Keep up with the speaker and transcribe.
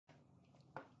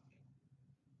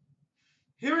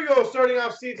Here we go, starting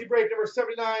off CNC break number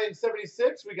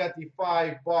 7976. We got the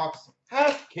 5-box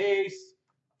half case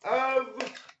of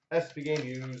SP Game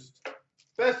Used.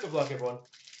 Best of luck, everyone.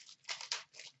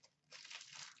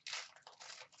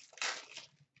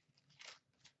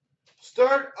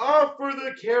 Start off for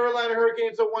the Carolina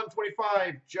Hurricanes at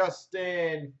 125,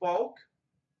 Justin Falk.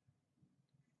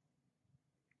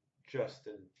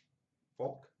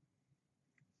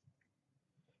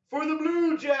 For the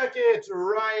Blue Jackets,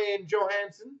 Ryan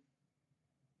Johansson.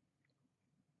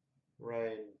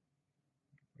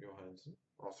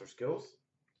 All-star skills.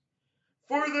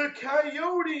 For the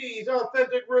Coyotes,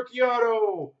 authentic rookie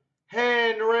auto,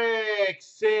 Henrik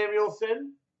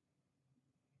Samuelsson.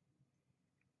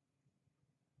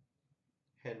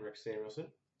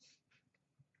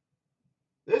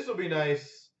 This will be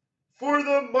nice. For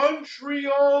the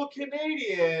Montreal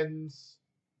Canadiens,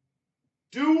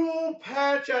 dual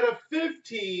patch out of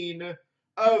 15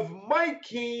 of Mike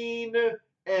Keane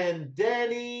and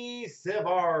Danny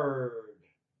Savard.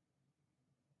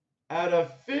 Out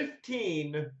of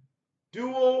 15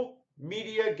 dual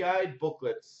media guide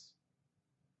booklets.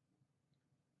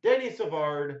 Danny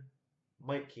Savard,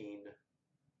 Mike Keane.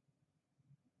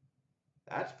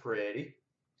 That's pretty.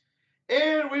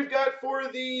 And we've got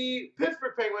for the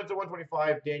Pittsburgh Penguins at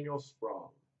 125, Daniel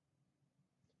Sprong.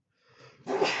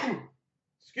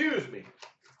 Excuse me.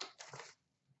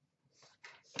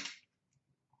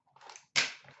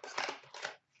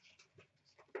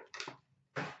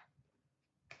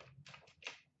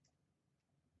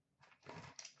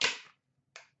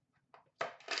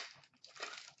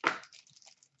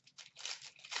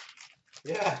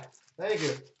 Yeah, thank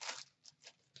you.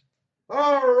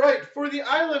 All right, for the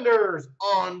Islanders,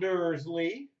 Anders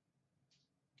Lee.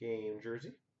 Game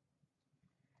jersey.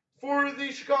 For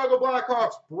the Chicago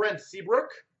Blackhawks, Brent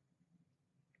Seabrook.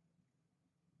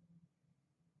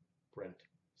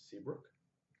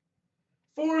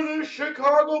 For the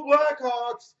Chicago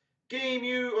Blackhawks, SP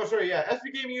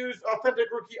Game Used authentic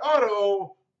rookie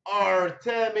auto,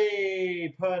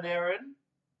 Artemi Panarin.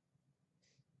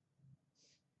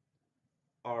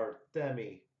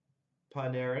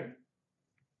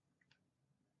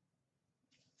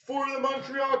 For the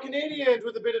Montreal Canadiens,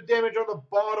 with a bit of damage on the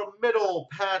bottom middle,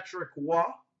 Patrick Roy.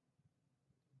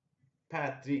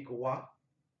 Bottom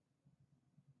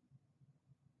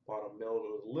middle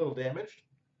was a little damaged.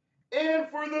 And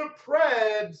for the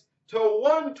Preds, to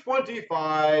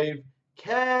 125,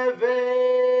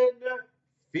 Kevin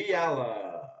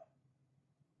Fiala.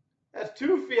 That's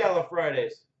 2 Fiala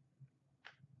Fridays.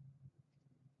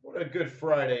 What a good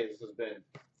Friday this has been.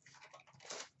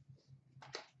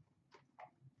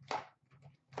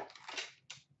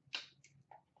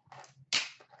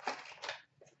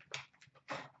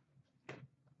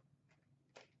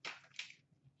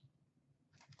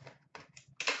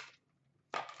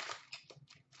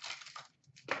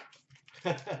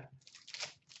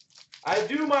 I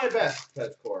do my best,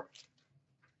 Petcore.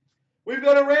 We've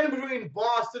got a random between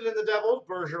Boston and the Devils,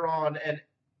 Bergeron and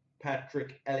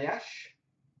Patrick Elias.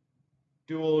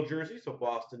 Dual jersey, so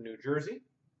Boston, New Jersey.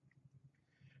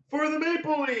 For the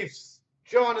Maple Leafs,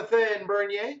 Jonathan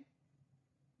Bernier.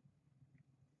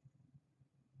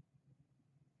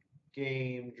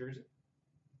 Game jersey.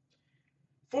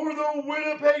 For the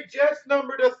Winnipeg Jets,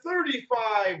 number to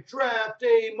 35, draft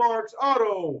day Marks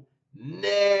auto,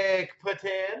 Nick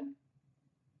Patan.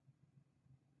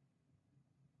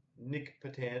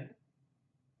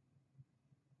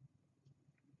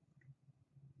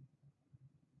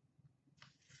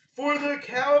 For the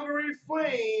Calgary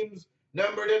Flames,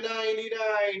 number to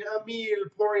 99, Emile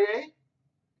Poirier.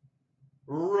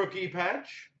 Rookie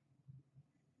patch.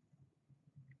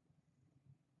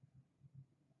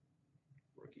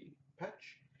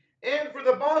 And for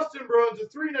the Boston Bruins, a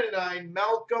 $3.99,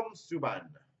 Malcolm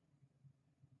Subban.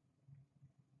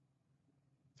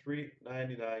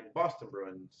 $3.99 Boston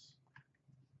Bruins.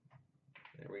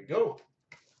 There we go.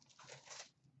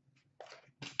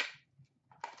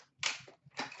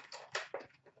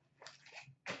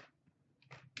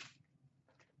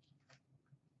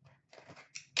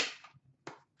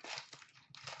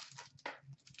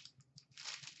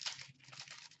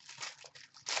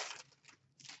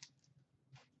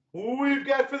 We've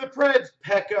got for the Preds,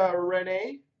 Pekka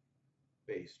Rinne,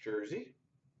 base jersey.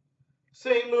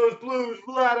 St. Louis Blues,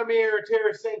 Vladimir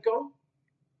Tarasenko.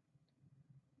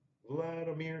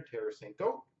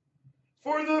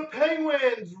 For the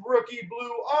Penguins, rookie blue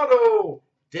auto,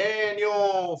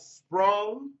 Daniel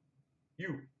Sprong.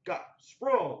 You got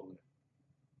sprung.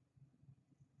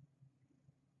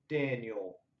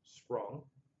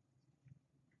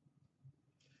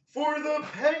 For the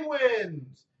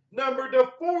Penguins, Number to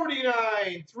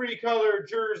 49, three-color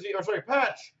jersey, or sorry,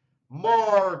 patch,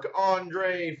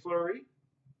 Marc-Andre Fleury.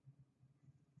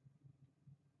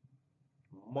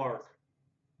 Marc-Andre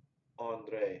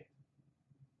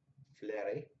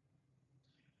Fleury.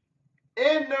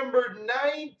 And number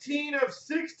 19 of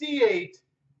 68,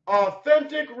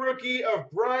 authentic rookie of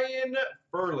Brian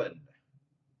Ferland.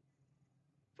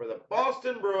 For the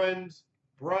Boston Bruins,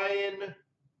 Brian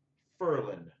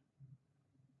Ferland.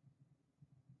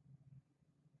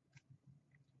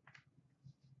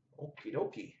 Okie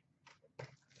dokie.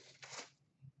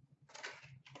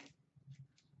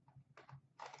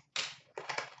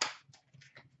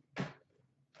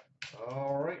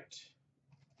 All right.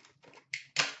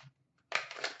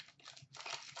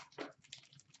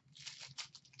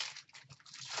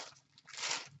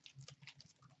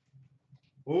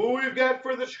 Who we've got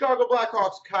for the Chicago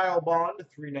Blackhawks, Kyle Bond,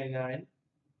 $3.99.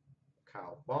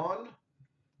 Kyle Bond.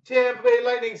 Tampa Bay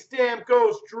Lightning,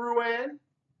 Stamkos Drouin.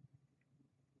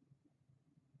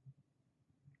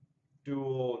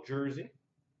 Dual jersey.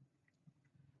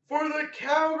 For the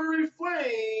Calgary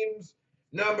Flames,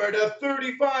 number to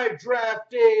 35, draft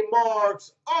day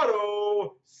marks,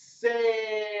 auto,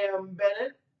 Sam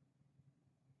Bennett.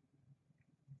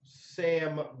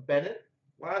 Sam Bennett.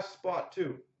 Last spot,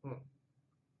 too.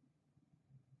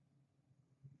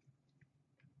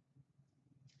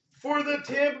 For the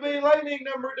Tampa Bay Lightning,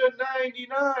 number to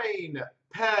 99,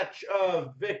 patch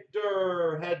of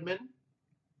Victor Hedman.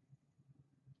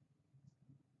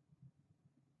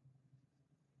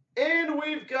 And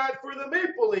we've got for the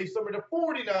Maple Leafs, number to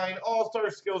 49, All-Star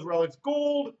Skills Relics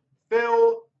Gold,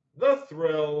 Phil the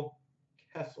Thrill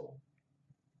Kessel.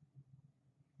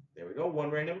 There we go,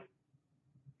 one random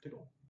to go.